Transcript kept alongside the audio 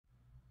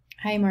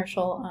Hi,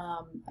 Marshall.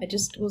 I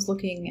just was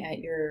looking at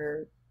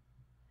your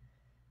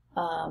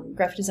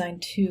Graphic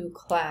Design 2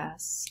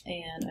 class,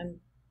 and I'm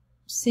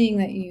seeing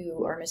that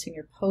you are missing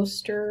your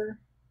poster,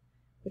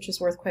 which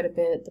is worth quite a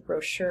bit, the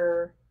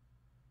brochure,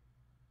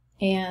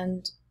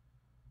 and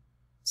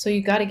so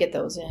you got to get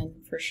those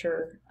in for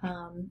sure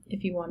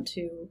if you want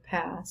to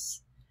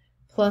pass.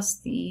 Plus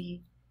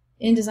the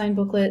InDesign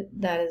booklet,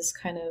 that is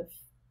kind of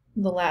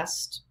the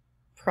last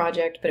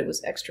project, but it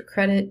was extra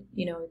credit.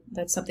 You know,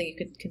 that's something you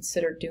could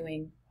consider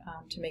doing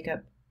to make up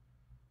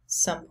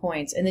some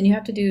points. And then you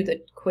have to do the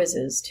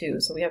quizzes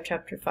too. So we have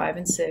chapter 5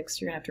 and 6.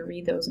 You're gonna have to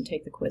read those and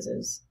take the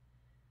quizzes.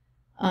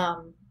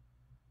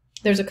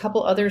 There's a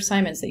couple other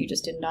assignments that you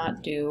just did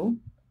not do.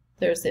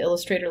 There's the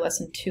Illustrator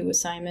Lesson 2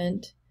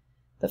 assignment,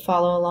 the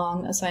follow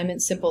along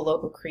assignment, simple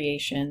logo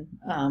creation,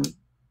 and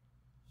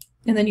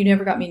then you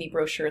never got me any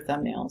brochure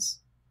thumbnails.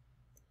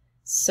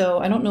 So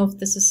I don't know if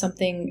this is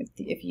something,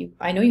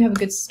 I know you have a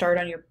good start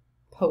on your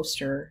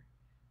poster.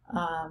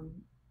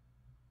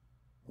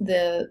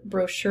 The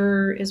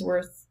brochure is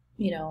worth,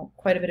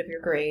 quite a bit of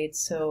your grade,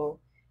 so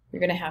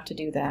you're going to have to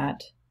do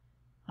that.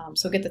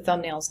 So get the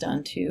thumbnails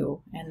done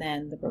too, and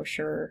then the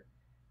brochure.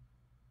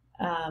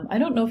 I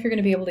don't know if you're going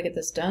to be able to get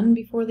this done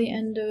before the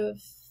end of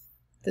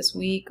this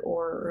week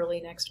or early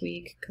next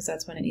week, because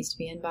that's when it needs to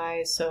be in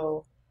by,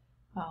 so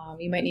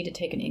you might need to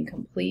take an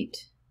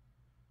incomplete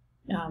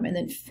and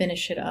then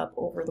finish it up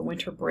over the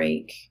winter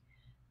break.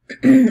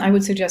 I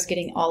would suggest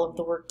getting all of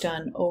the work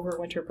done over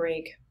winter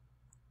break.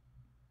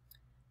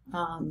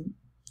 And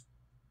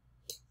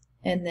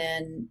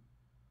then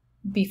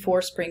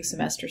before spring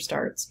semester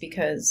starts,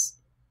 because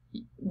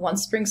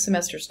once spring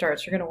semester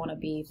starts, you're going to want to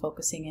be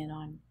focusing in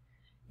on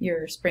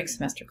your spring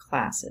semester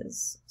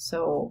classes.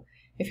 So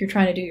if you're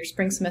trying to do your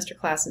spring semester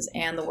classes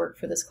and the work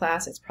for this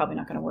class, it's probably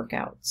not going to work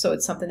out. So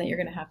it's something that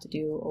you're going to have to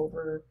do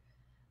over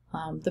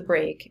the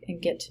break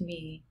and get to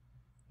me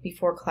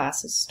before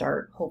classes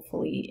start,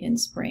 hopefully in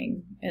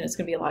spring. And it's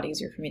going to be a lot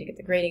easier for me to get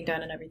the grading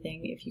done and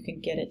everything if you can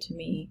get it to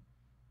me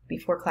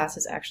before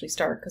classes actually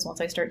start, because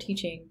once I start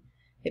teaching,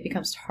 it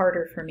becomes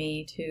harder for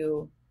me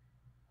to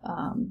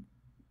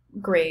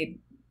grade.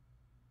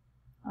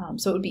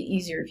 So it would be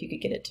easier if you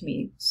could get it to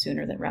me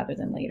sooner rather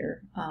than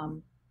later.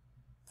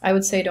 I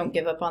would say don't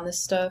give up on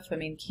this stuff. I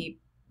mean,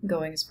 keep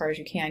going as far as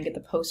you can. Get the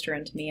poster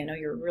into me. I know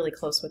you're really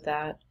close with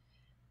that.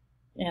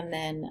 And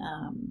then,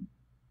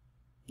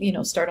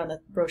 start on the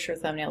brochure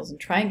thumbnails and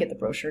try and get the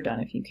brochure done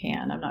if you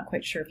can. I'm not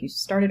quite sure if you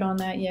started on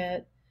that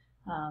yet.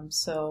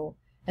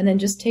 And then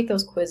just take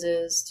those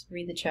quizzes,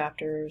 read the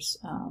chapters,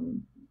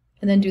 and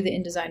then do the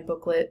InDesign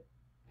booklet,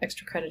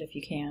 extra credit if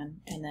you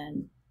can, and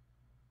then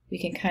we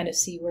can kind of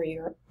see where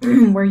you're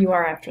where you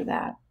are after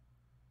that.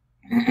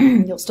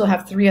 You'll still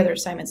have 3 other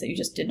assignments that you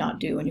just did not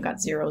do and you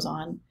got zeros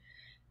on,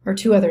 or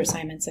 2 other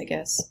assignments, I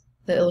guess,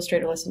 the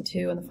Illustrator Lesson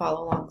 2 and the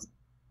follow along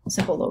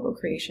simple logo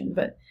creation.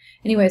 But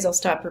anyways, I'll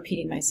stop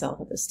repeating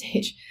myself at this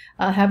stage.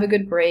 Have a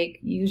good break.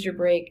 Use your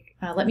break.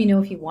 Let me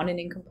know if you want an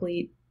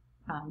incomplete.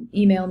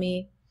 Email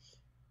me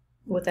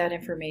with that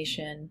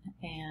information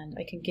and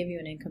I can give you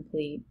an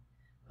incomplete,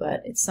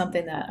 but it's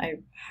something that I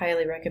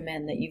highly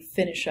recommend that you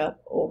finish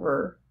up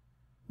over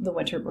the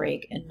winter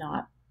break and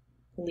not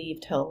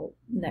leave till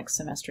next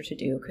semester to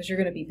do, because you're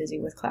going to be busy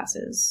with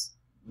classes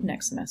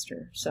next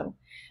semester. So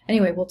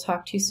anyway, we'll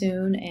talk to you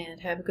soon and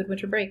have a good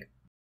winter break.